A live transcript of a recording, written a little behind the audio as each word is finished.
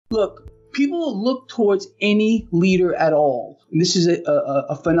Look, people look towards any leader at all. And this is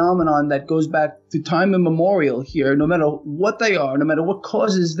a phenomenon that goes back to time immemorial here, no matter what they are, no matter what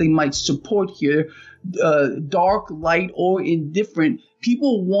causes they might support here, dark, light, or indifferent.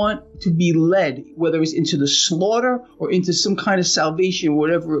 People want to be led, whether it's into the slaughter or into some kind of salvation,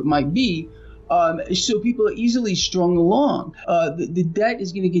 whatever it might be. So people are easily strung along. The debt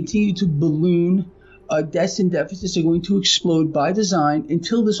is going to continue to balloon. Debts and deficits are going to explode by design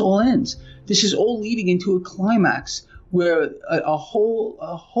until this all ends. This is all leading into a climax where a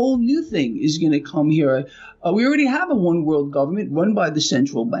whole new thing is going to come here. We already have a one world government run by the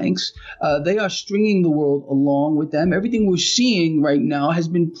central banks. They are stringing the world along with them. Everything we're seeing right now has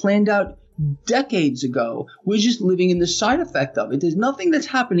been planned out decades ago. We're just living in the side effect of it. There's nothing that's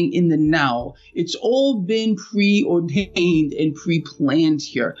happening in the now. It's all been preordained and pre-planned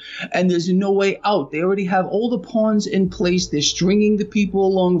here. And there's no way out. They already have all the pawns in place. They're stringing the people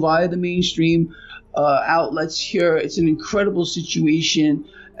along via the mainstream outlets here. It's an incredible situation.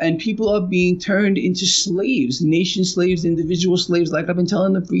 And people are being turned into slaves, nation slaves, individual slaves, like I've been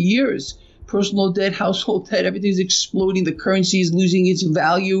telling them for years. Personal debt, household debt, everything's exploding. The currency is losing its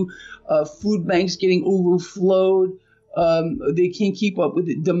value. Food banks getting overflowed. They can't keep up with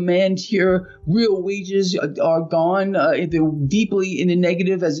the demand here. Real wages are gone. They're deeply in the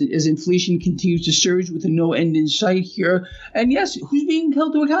negative as inflation continues to surge with no end in sight here. And yes, who's being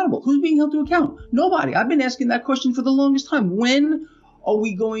held to accountable? Who's being held to account? Nobody. I've been asking that question for the longest time. When are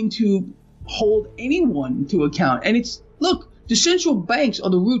we going to hold anyone to account? And look, the central banks are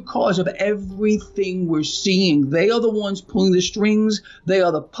the root cause of everything we're seeing. They are the ones pulling the strings. They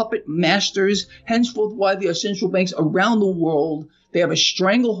are the puppet masters. Henceforth, why there are central banks around the world. They have a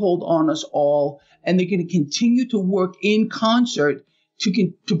stranglehold on us all, and they're going to continue to work in concert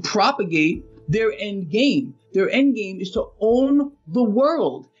to propagate their end game. Their end game is to own the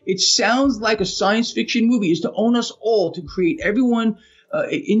world. It sounds like a science fiction movie. It's to own us all, to create everyone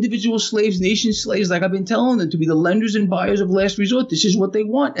individual slaves, nation slaves, like I've been telling them, to be the lenders and buyers of last resort. This is what they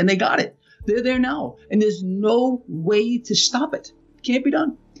want, and they got it. They're there now, and there's no way to stop it. It can't be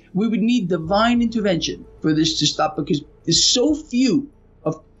done. We would need divine intervention for this to stop, because there's so few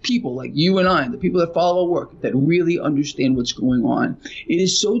of people like you and I, the people that follow our work, that really understand what's going on. It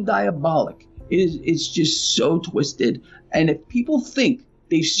is so diabolic. It's just so twisted. And if people think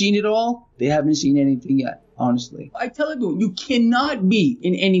they've seen it all, they haven't seen anything yet. Honestly, I tell everyone, you cannot be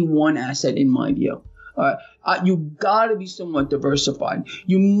in any one asset, in my view. You got to be somewhat diversified.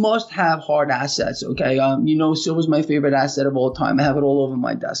 You must have hard assets. Okay. Silver's my favorite asset of all time. I have it all over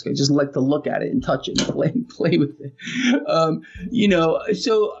my desk. I just like to look at it and touch it and play with it. You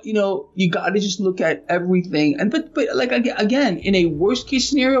got to just look at everything. And but like again, in a worst case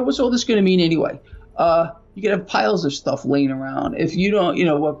scenario, what's all this going to mean anyway? You can have piles of stuff laying around. If you don't,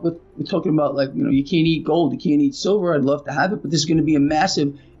 what we're talking about, like, you can't eat gold, you can't eat silver. I'd love to have it, but there's going to be a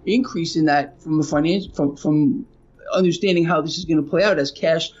massive increase in that from from understanding how this is going to play out as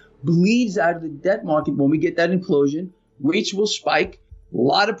cash bleeds out of the debt market. When we get that implosion, rates will spike. A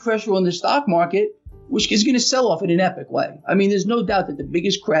lot of pressure on the stock market, which is going to sell off in an epic way. I mean, there's no doubt that the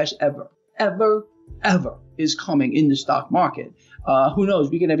biggest crash ever is coming in the stock market. Who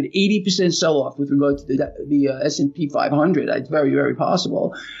knows? We can have an 80% sell-off with regard to the S&P 500. That's very, very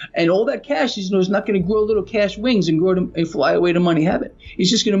possible. And all that cash is not going to grow little cash wings and fly away to money heaven.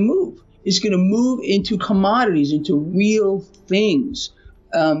 It's just going to move. It's going to move into commodities, into real things.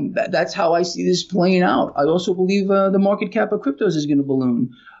 That's how I see this playing out. I also believe the market cap of cryptos is going to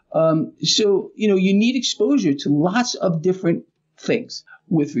balloon. You need exposure to lots of different things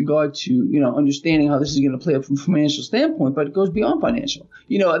with regard to, understanding how this is going to play out from a financial standpoint, but it goes beyond financial.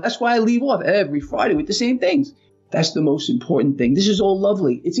 That's why I leave off every Friday with the same things. That's the most important thing. This is all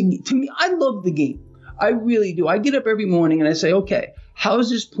lovely. To me, I love the game. I really do. I get up every morning and I say, okay, how is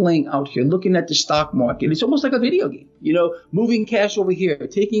this playing out here? Looking at the stock market. It's almost like a video game, moving cash over here,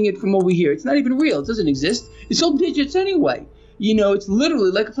 taking it from over here. It's not even real. It doesn't exist. It's all digits anyway. It's literally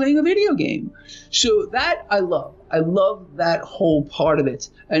like playing a video game. So that I love. I love that whole part of it.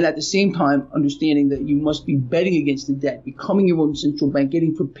 And at the same time, understanding that you must be betting against the debt, becoming your own central bank,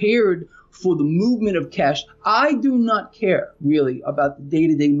 getting prepared for the movement of cash. I do not care really about the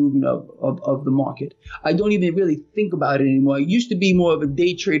day-to-day movement of the market. I don't even really think about it anymore. I used to be more of a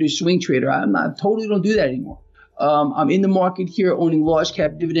day trader, swing trader. I totally don't do that anymore. I'm in the market here owning large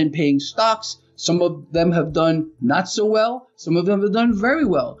cap dividend paying stocks. Some of them have done not so well. Some of them have done very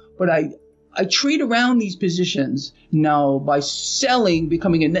well. But I trade around these positions now by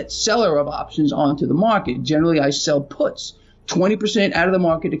becoming a net seller of options onto the market. Generally, I sell puts, 20% out of the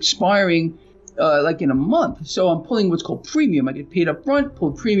market expiring like in a month. So I'm pulling what's called premium. I get paid up front,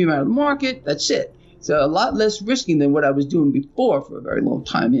 pull premium out of the market. That's it. It's a lot less risky than what I was doing before for a very long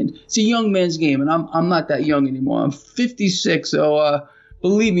time. And it's a young man's game, and I'm not that young anymore. I'm 56, so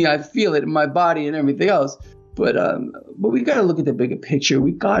believe me, I feel it in my body and everything else. But we got to look at the bigger picture.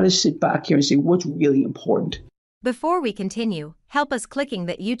 We got to sit back here and say what's really important. Before we continue, help us clicking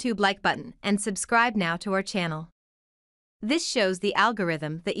that YouTube like button and subscribe now to our channel. This shows the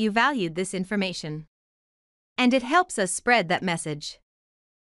algorithm that you valued this information. And it helps us spread that message.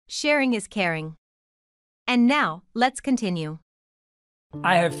 Sharing is caring. And now, let's continue.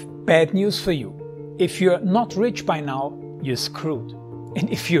 I have bad news for you. If you're not rich by now, you're screwed. And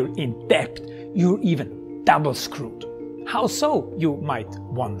if you're in debt, you're even double screwed. How so, you might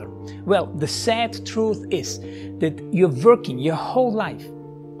wonder? Well, the sad truth is that you're working your whole life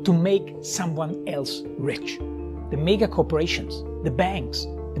to make someone else rich. The mega corporations, the banks,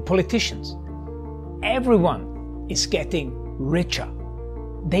 the politicians, everyone is getting richer.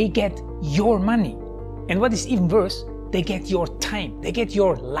 They get your money. And what is even worse, they get your time, they get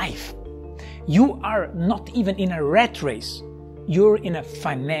your life. You are not even in a rat race, you're in a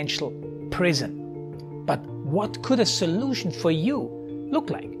financial prison. But what could a solution for you look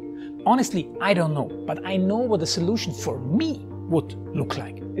like? Honestly, I don't know, but I know what a solution for me would look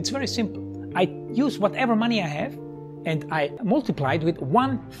like. It's very simple. I use whatever money I have and I multiply it with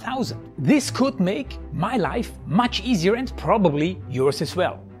 1,000. This could make my life much easier and probably yours as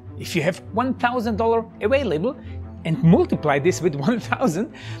well. If you have $1,000 available and multiply this with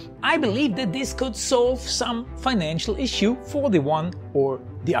 1,000, I believe that this could solve some financial issue for the one or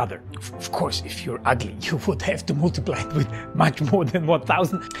the other. Of course, if you're ugly, you would have to multiply it with much more than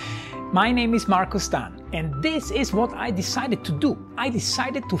 1,000. My name is Marco Stan, and this is what I decided to do. I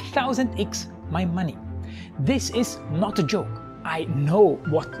decided to 1000x my money. This is not a joke. I know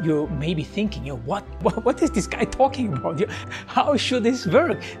what you may be thinking. What is this guy talking about? How should this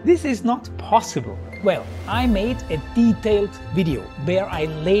work? This is not possible. Well, I made a detailed video where I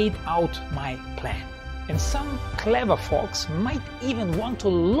laid out my plan. And some clever folks might even want to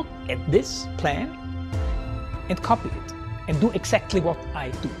look at this plan and copy it and do exactly what I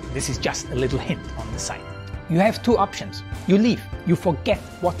do. This is just a little hint on the side. You have two options. You leave. You forget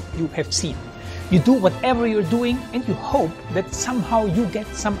what you have seen. You do whatever you're doing and you hope that somehow you get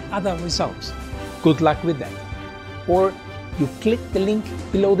some other results. Good luck with that. Or you click the link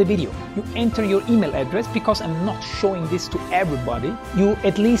below the video. You enter your email address because I'm not showing this to everybody. You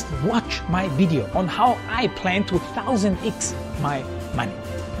at least watch my video on how I plan to 1000x my money.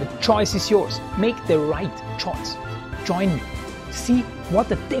 The choice is yours. Make the right choice. Join me. See what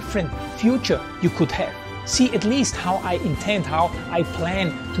a different future you could have. See at least how I intend, how I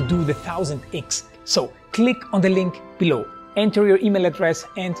plan to do the 1000x. So click on the link below, enter your email address,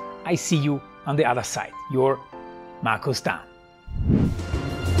 and I see you on the other side. Your Marco Stan.